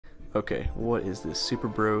Okay, what is this? Super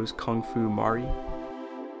Bros Kung Fu Mari?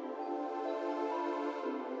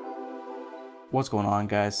 What's going on,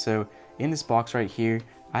 guys? So in this box right here,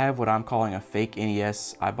 I have what I'm calling a fake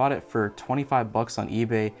NES. I bought it for 25 bucks on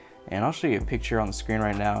eBay, and I'll show you a picture on the screen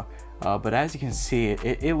right now. But as you can see,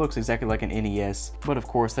 it looks exactly like an NES, but of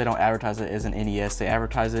course they don't advertise it as an NES. They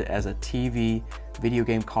advertise it as a TV, video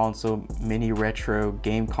game console, mini retro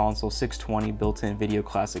game console, 620 built-in video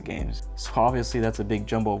classic games. So obviously that's a big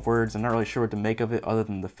jumble of words. I'm not really sure what to make of it other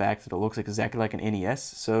than the fact that it looks exactly like an NES.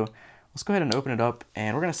 So let's go ahead and open it up,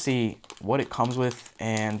 and we're gonna see what it comes with,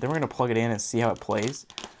 and then we're gonna plug it in and see how it plays.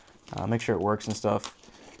 Make sure it works and stuff.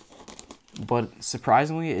 But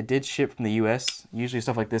surprisingly, it did ship from the US. Usually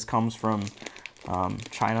stuff like this comes from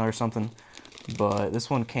China or something, but this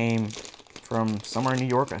one came from somewhere in New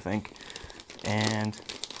York, I think. And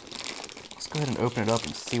let's go ahead and open it up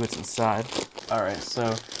and see what's inside. All right,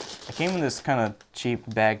 so it came in this kind of cheap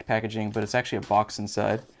bagged packaging, but it's actually a box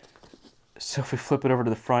inside. So if we flip it over to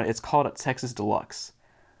the front, it's called a Texas Deluxe.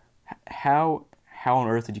 How on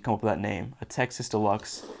earth did you come up with that name? A Texas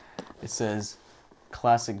Deluxe. It says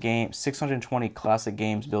classic game, 620 classic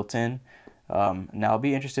games built in. Now I'll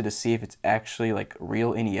be interested to see if it's actually like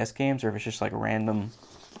real NES games or if it's just like random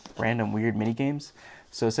weird mini games.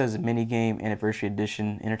 So it says mini game anniversary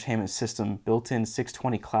edition entertainment system built-in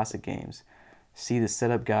 620 classic games. See the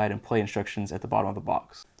setup guide and play instructions at the bottom of the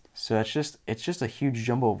box. So it's just a huge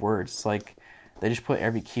jumble of words. It's like they just put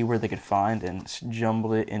every keyword they could find and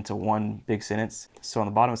jumbled it into one big sentence. So on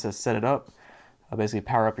the bottom it says set it up. Basically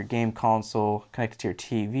power up your game console, connect it to your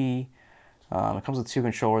TV. It comes with 2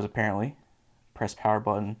 controllers apparently. Press power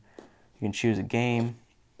button. You can choose a game.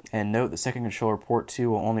 And note the second controller port 2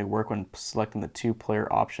 will only work when selecting the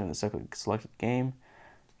 2-player option in the second selected game.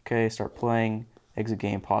 Okay, start playing, exit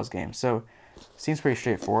game, pause game. So seems pretty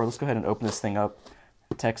straightforward. Let's go ahead and open this thing up.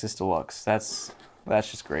 Texas Deluxe. That's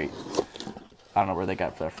just great. I don't know where they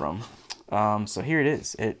got that from. So here it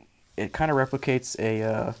is. It kind of replicates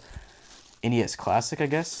a NES Classic, I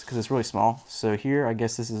guess, because it's really small. So here, I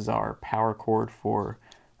guess this is our power cord for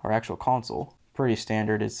our actual console. Pretty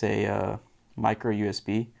standard. It's a micro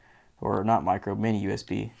USB, or not micro, mini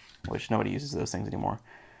USB, which nobody uses those things anymore.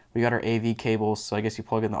 We got our AV cables, so I guess you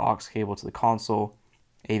plug in the aux cable to the console,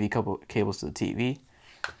 AV cables to the TV.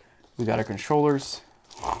 We got our controllers,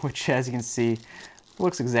 which as you can see,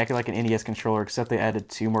 looks exactly like an NES controller, except they added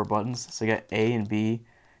 2 more buttons. So you got A and B,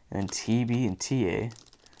 and then TB and TA.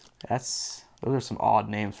 Those are some odd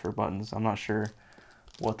names for buttons. I'm not sure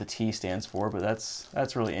what the T stands for, but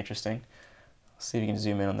that's really interesting. Let's see if you can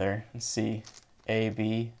zoom in on there and see A,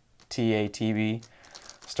 B, TA, TB,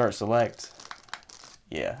 start select.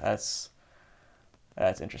 Yeah, that's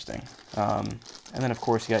interesting. And then of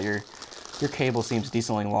course you got your cable seems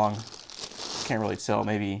decently long. Can't really tell,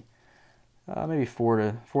 maybe 4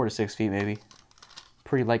 to 6 feet maybe.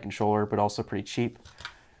 Pretty light controller, but also pretty cheap.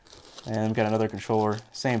 And we've got another controller,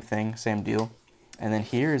 same thing, same deal. And then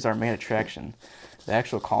here is our main attraction, the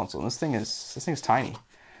actual console. And this thing's tiny.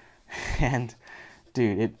 And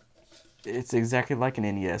dude, it's exactly like an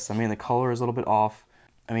NES. I mean, the color is a little bit off.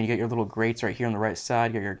 I mean, you got your little grates right here on the right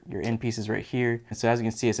side, you got your end pieces right here. And so as you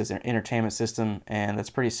can see, it says an entertainment system, and that's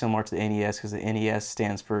pretty similar to the NES because the NES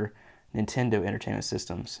stands for Nintendo Entertainment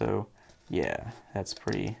System. So yeah, that's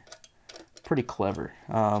pretty clever.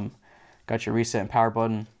 Got your reset and power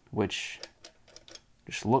button, which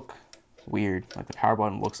just look weird. Like the power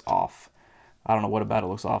button looks off. I don't know what about it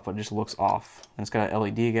looks off, but it just looks off. And it's got an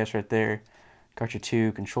LED, I guess, right there. Got your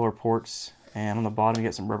 2 controller ports, and on the bottom you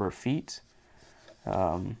get some rubber feet.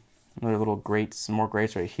 Another little grates, some more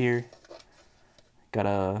grates right here. Got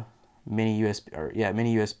a mini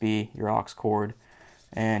USB, your aux cord,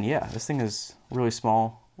 and yeah, this thing is really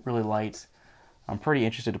small, really light. I'm pretty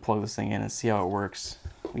interested to plug this thing in and see how it works.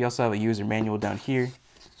 We also have a user manual down here,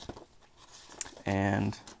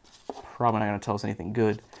 and probably not going to tell us anything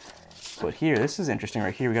good. But here, this is interesting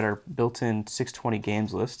right here. We got our built-in 620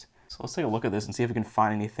 games list. So let's take a look at this and see if we can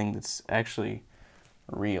find anything that's actually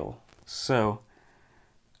real. So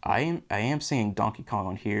I am seeing Donkey Kong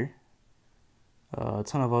on here. A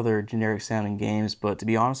ton of other generic sounding games, but to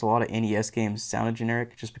be honest, a lot of NES games sounded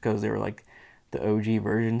generic just because they were like the OG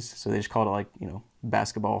versions. So they just called it like, you know,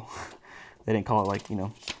 basketball. They didn't call it like, you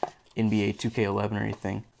know, NBA 2K11 or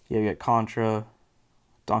anything. Yeah, we got Contra,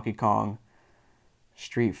 Donkey Kong,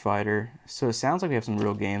 Street Fighter. So it sounds like we have some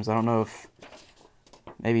real games. I don't know if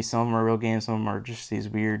maybe some of them are real games, some of them are just these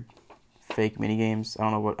weird fake mini games. I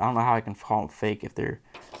don't know how I can call them fake if they're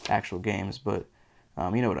actual games, but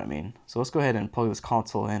you know what I mean. So let's go ahead and plug this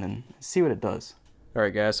console in and see what it does.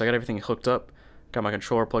 Alright guys, so I got everything hooked up. Got my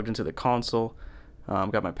controller plugged into the console.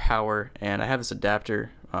 Got my power, and I have this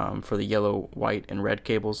adapter for the yellow, white, and red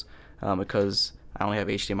cables because I only have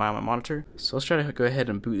HDMI on my monitor. So let's try to go ahead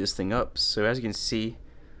and boot this thing up. So as you can see,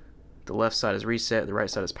 the left side is reset, the right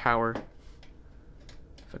side is power.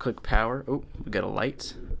 If I click power, oh, we got a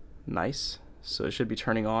light. Nice. So it should be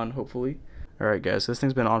turning on, hopefully. Alright guys, so this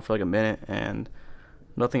thing's been on for like a minute and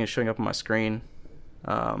nothing is showing up on my screen.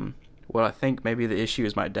 What I think maybe the issue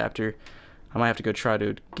is my adapter. I might have to go try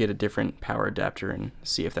to get a different power adapter and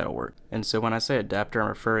see if that'll work. And so when I say adapter, I'm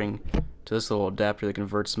referring to this little adapter that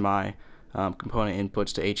converts my component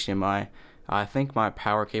inputs to HDMI. I think my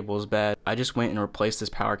power cable is bad. I just went and replaced this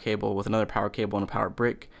power cable with another power cable and a power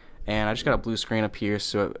brick, and I just got a blue screen up here,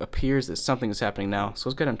 so it appears that something is happening now. So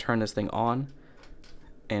let's go ahead and turn this thing on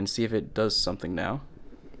and see if it does something now.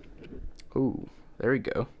 Ooh, there we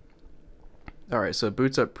go. Alright, so it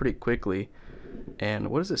boots up pretty quickly. And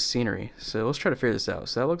what is this scenery? So let's try to figure this out.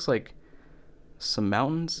 So that looks like some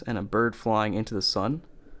mountains and a bird flying into the sun.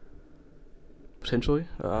 Potentially.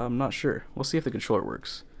 I'm not sure. We'll see if the controller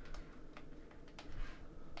works.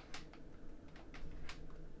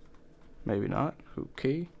 Maybe not.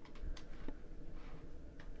 Okay.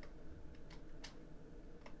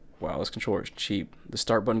 Wow, this controller is cheap. The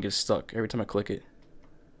start button gets stuck every time I click it.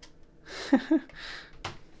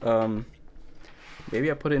 Maybe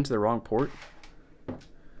I put it into the wrong port.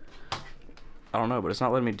 I don't know, but it's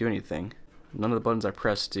not letting me do anything. None of the buttons I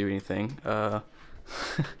press do anything. Let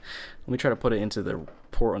me try to put it into the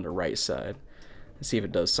port on the right side and see if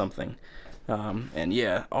it does something. And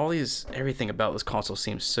yeah, everything about this console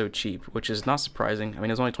seems so cheap, which is not surprising. I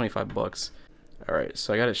mean, it's only 25 bucks. Alright,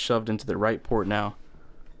 so I got it shoved into the right port now.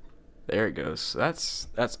 There it goes. That's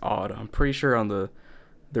odd. I'm pretty sure on the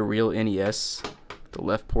real NES, the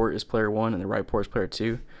left port is player 1 and the right port is player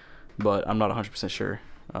 2, but I'm not 100% sure.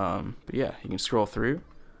 But yeah, you can scroll through,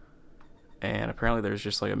 and apparently there's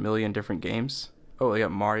just like a million different games. Oh, they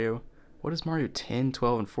got Mario. What is Mario 10,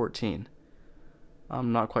 12, and 14?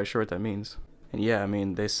 I'm not quite sure what that means. And yeah, I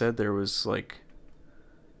mean, they said there was like,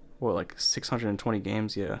 what, like 620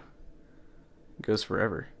 games? Yeah, it goes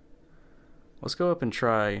forever. Let's go up and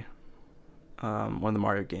try one of the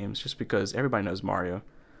Mario games, just because everybody knows Mario.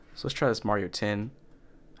 So let's try this Mario 10.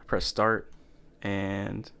 I press start,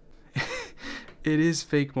 and it is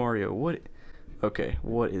fake Mario. What? Okay,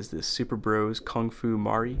 what is this? Super Bros Kung Fu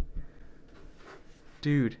Mari?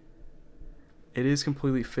 Dude, it is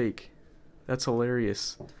completely fake. That's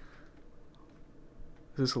hilarious.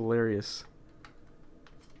 This is hilarious.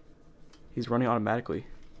 He's running automatically.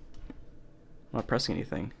 I'm not pressing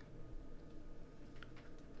anything.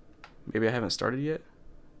 Maybe I haven't started yet?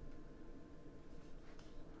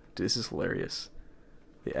 Dude, this is hilarious.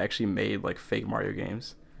 They actually made like fake Mario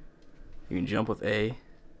games. You can jump with A.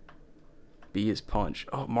 B is punch.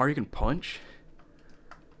 Oh, Mario can punch?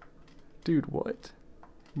 Dude, what?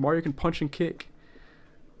 Mario can punch and kick.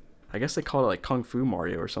 I guess they call it like Kung Fu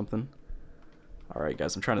Mario or something. Alright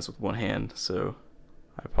guys, I'm trying this with one hand, so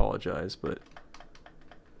I apologize, but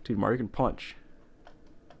dude, Mario can punch.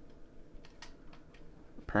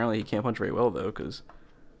 Apparently he can't punch very well though, because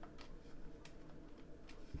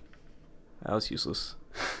that was useless.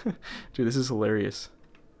 Dude, this is hilarious.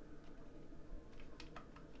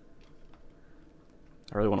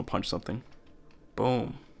 I really want to punch something.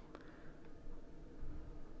 Boom.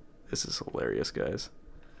 This is hilarious, guys.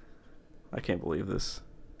 I can't believe this.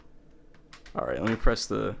 Alright, let me press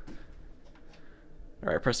the...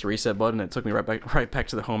 Alright, I pressed the reset button and it took me right back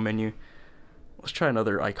to the home menu. Let's try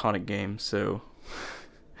another iconic game. So,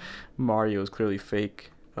 Mario is clearly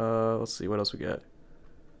fake. Let's see, what else we got?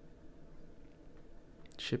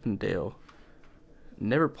 Chip and Dale.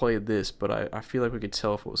 Never played this, but I feel like we could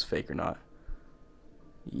tell if it was fake or not.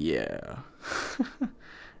 Yeah.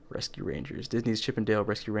 Rescue Rangers. Disney's Chip and Dale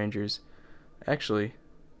Rescue Rangers. Actually,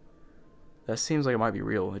 that seems like it might be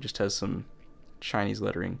real. It just has some Chinese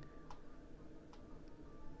lettering.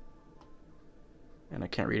 And I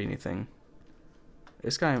can't read anything.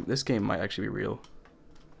 This game might actually be real.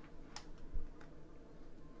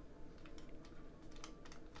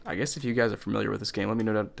 I guess if you guys are familiar with this game, let me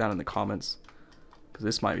know down in the comments, because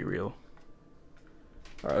this might be real.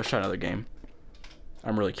 Alright, let's try another game.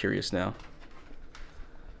 I'm really curious now.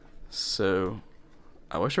 So,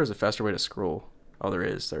 I wish there was a faster way to scroll. Oh, there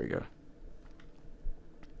is. There we go.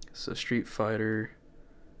 So, Street Fighter.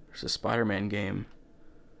 There's a Spider-Man game.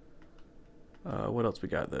 What else we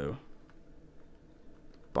got, though?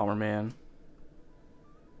 Bomberman.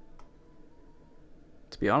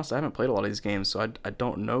 To be honest, I haven't played a lot of these games, so I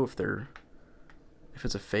don't know if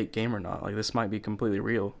it's a fake game or not. Like, this might be completely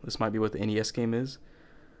real. This might be what the NES game is.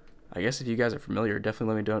 I guess if you guys are familiar,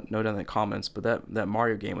 definitely let me know down in the comments. But that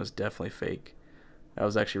Mario game was definitely fake. That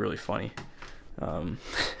was actually really funny. Cause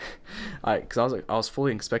I was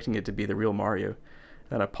fully expecting it to be the real Mario,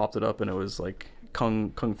 and I popped it up and it was like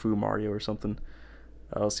Kung Fu Mario or something.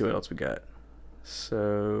 Let's see what else we got.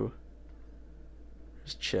 So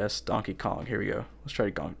there's chess, Donkey Kong. Here we go. Let's try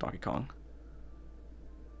Donkey Kong.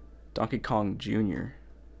 Donkey Kong Jr.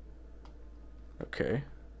 Okay.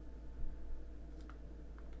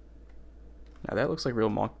 Now that looks like real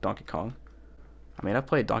Donkey Kong. I mean, I've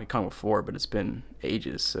played Donkey Kong before, but it's been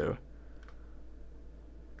ages, so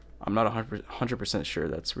I'm not 100% sure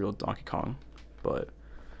that's real Donkey Kong, but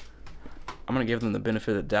I'm gonna give them the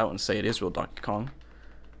benefit of the doubt and say it is real Donkey Kong.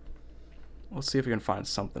 Let's see if we can find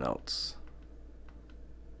something else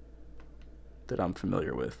that I'm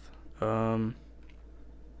familiar with. Galaga.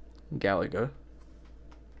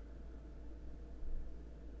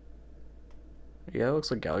 Yeah, it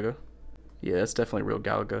looks like Galaga. Yeah, that's definitely real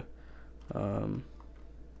Galaga. Oh,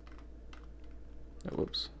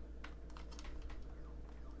 whoops.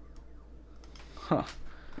 Huh.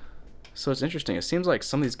 So it's interesting. It seems like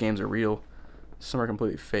some of these games are real, some are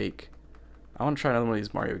completely fake. I want to try another one of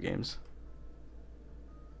these Mario games.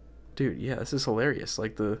 Dude, yeah, this is hilarious.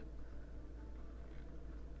 Like now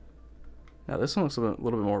this one looks a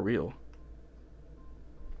little bit more real.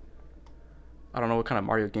 I don't know what kind of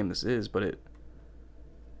Mario game this is, but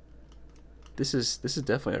this is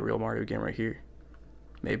definitely a real Mario game right here.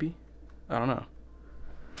 Maybe? I don't know.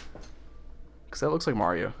 Cause that looks like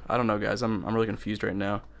Mario. I don't know, guys. I'm really confused right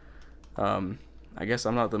now. I guess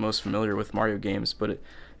I'm not the most familiar with Mario games, but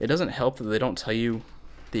it doesn't help that they don't tell you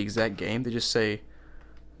the exact game. They just say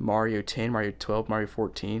Mario 10, Mario 12, Mario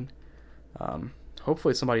 14.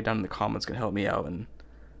 Hopefully somebody down in the comments can help me out and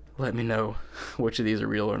let me know which of these are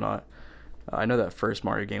real or not. I know that first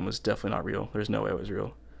Mario game was definitely not real. There's no way it was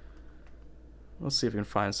real. Let's see if we can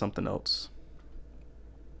find something else.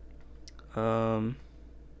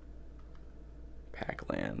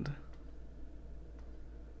 Pac-Land.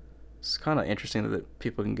 It's kind of interesting that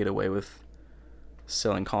people can get away with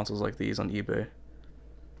selling consoles like these on eBay.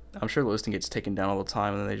 I'm sure the listing gets taken down all the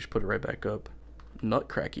time and then they just put it right back up.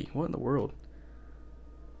 Nutcracky. What in the world?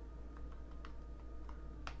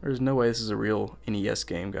 There's no way this is a real NES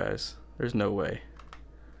game, guys. There's no way.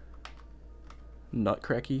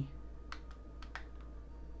 Nutcracky?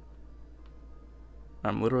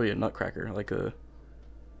 I'm literally a nutcracker, like a...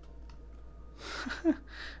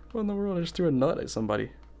 What in the world? I just threw a nut at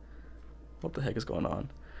somebody. What the heck is going on?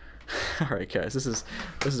 Alright guys, this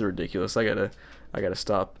is ridiculous. I gotta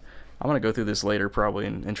stop. I'm gonna go through this later probably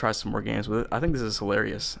and try some more games with it. I think this is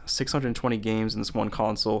hilarious. 620 games in this one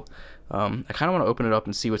console. I kind of want to open it up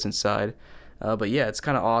and see what's inside. But yeah, it's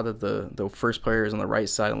kind of odd that the first player is on the right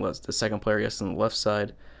side and the second player is on the left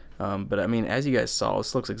side. But I mean, as you guys saw,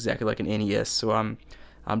 this looks exactly like an NES. So I'm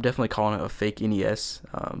definitely calling it a fake NES.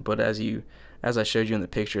 But as I showed you in the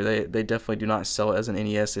picture, they definitely do not sell it as an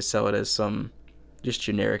NES. They sell it as some just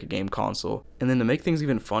generic game console. And then to make things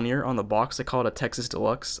even funnier, on the box they call it a Texas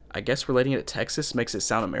Deluxe. I guess relating it to Texas makes it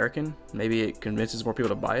sound American. Maybe it convinces more people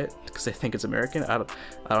to buy it because they think it's American. I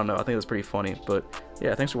don't know. I think that's pretty funny. But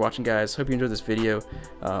yeah, thanks for watching, guys. Hope you enjoyed this video.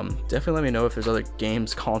 Definitely let me know if there's other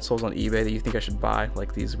games consoles on eBay that you think I should buy,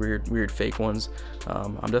 like these weird fake ones.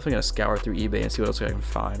 I'm definitely gonna scour through eBay and see what else I can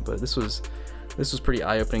find. But this was pretty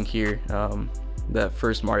eye-opening here. That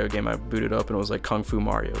first Mario game I booted up and it was like Kung Fu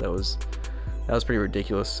Mario. That was pretty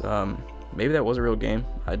ridiculous. Maybe that was a real game.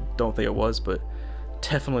 I don't think it was, but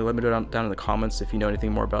definitely let me know down in the comments if you know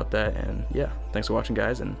anything more about that. And yeah, thanks for watching,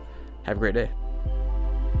 guys, and have a great day.